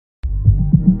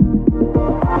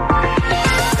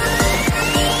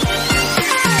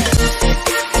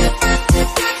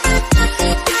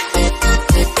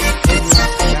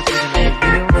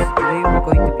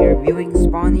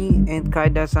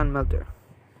Kaih the Sunmelter.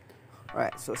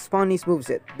 Alright, so Spawny's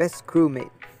moveset. Best crewmate.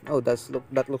 Oh,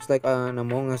 that looks like an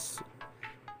Among Us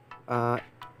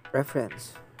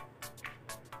reference.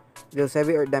 Deals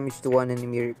heavy earth damage to one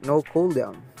enemy, no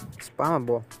cooldown.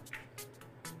 Spammable.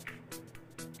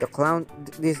 The clown.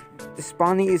 This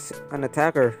Spawny is an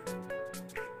attacker,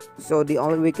 so the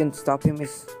only way can stop him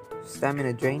is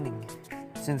stamina draining.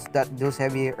 Since that deals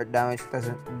heavy earth damage,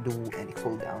 doesn't do any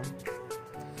cooldown.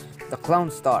 The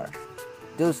clown star.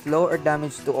 Deals low earth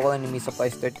damage to all enemies,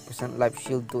 applies 30% life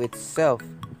shield to itself.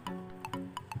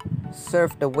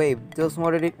 Surf the wave. Deals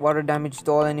moderate water damage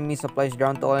to all enemies, applies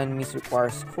drown to all enemies,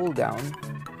 requires cooldown.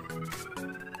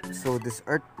 So this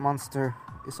earth monster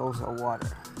is also a water.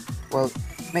 Well,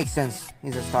 makes sense,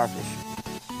 he's a starfish.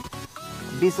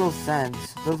 Abyssal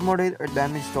sands. Deals moderate earth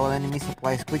damage to all enemies,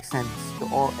 applies quicksand to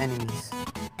all enemies,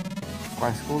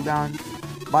 requires cooldown.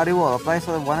 Body wall. Applies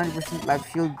a 100% life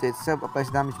shield to itself, applies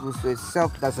damage boost to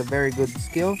itself. That's a very good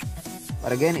skill,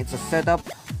 but again, it's a setup.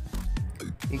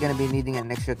 You're gonna be needing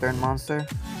an extra turn monster.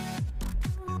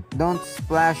 Don't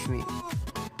splash me.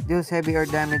 Deals heavy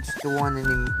earth damage to one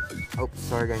enemy. Oh,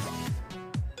 sorry guys.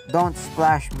 Don't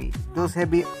splash me. Deals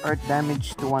heavy earth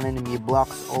damage to one enemy.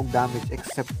 Blocks all damage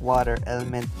except water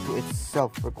element to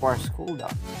itself. Requires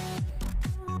cooldown.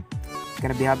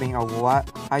 Gonna be having a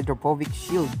hydrophobic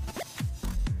shield.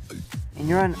 And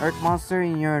you're an earth monster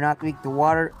and you're not weak to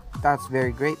water. That's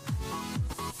very great.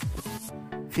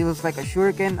 Feels like a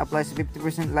shuriken, applies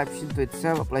 50% life shield to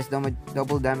itself, applies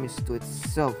double damage to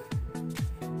itself.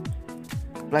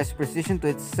 Applies precision to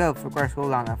itself, requires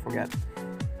cooldown, I forgot.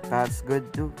 That's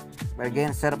good too. But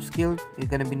again, setup skill, you're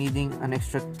gonna be needing an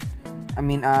extra,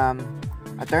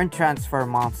 a turn transfer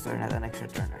monster, not an extra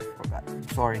turn, I forgot.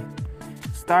 Sorry.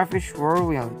 Starfish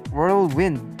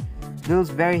Whirlwind. Deals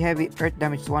very heavy earth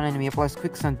damage to one enemy, applies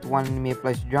quicksand to one enemy,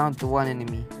 applies drown to one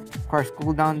enemy. Requires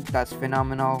cooldown, that's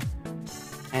phenomenal.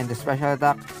 And the special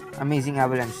attack, Amazing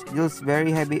Avalanche. Deals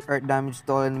very heavy earth damage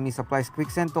to all enemies, applies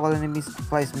quicksand to all enemies,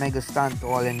 applies mega stun to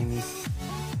all enemies.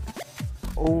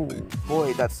 Oh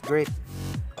boy, that's great.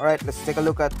 Alright, let's take a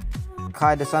look at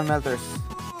Kaih the Sunmelters.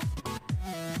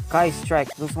 Kaih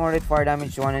Strike. Deals moderate fire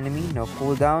damage to one enemy, no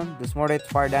cooldown. Deals moderate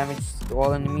fire damage to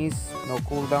all enemies, no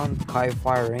cooldown. Kaih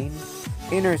Fire Rain.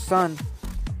 Inner Sun.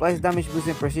 Applies damage boost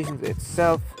and precision to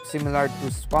itself, similar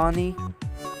to Spawny.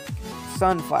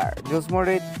 Sunfire. Deals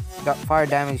moderate fire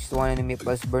damage to one enemy,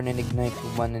 plus burn and ignite to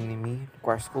one enemy,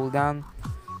 requires cooldown.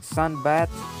 Sunbat.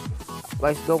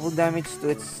 Applies double damage to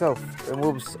itself,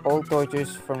 removes all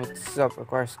tortures from itself,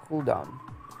 requires cooldown.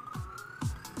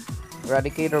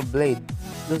 Eradicator Blade.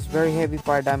 Deals very heavy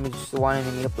fire damage to one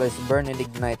enemy, applies burn and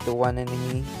ignite to one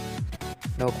enemy,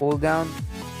 no cooldown.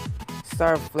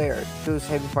 Star Flare. Deals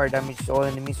heavy fire damage to all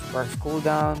enemies, requires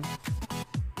cooldown.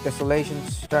 Desolation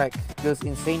Strike. Deals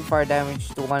insane fire damage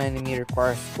to one enemy,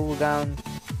 requires cooldown.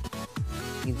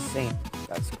 Insane.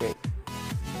 That's great.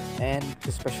 And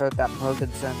the special attack,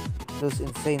 Melted Sun. Deals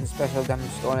insane special damage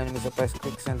to all enemies, applies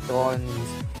quicksand to all enemies.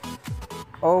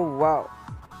 Oh wow.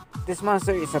 This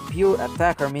monster is a pure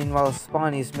attacker, meanwhile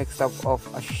Spawny is mixed up of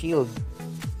a shield.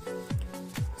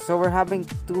 So we're having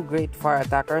two great fire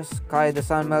attackers. Kaih the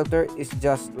Sunmelter is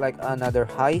just like another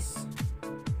heist.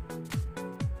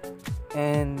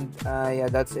 And yeah,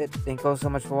 that's it. Thank you all so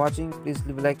much for watching. Please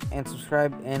leave a like and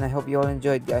subscribe, and I hope you all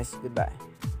enjoyed, guys. Goodbye.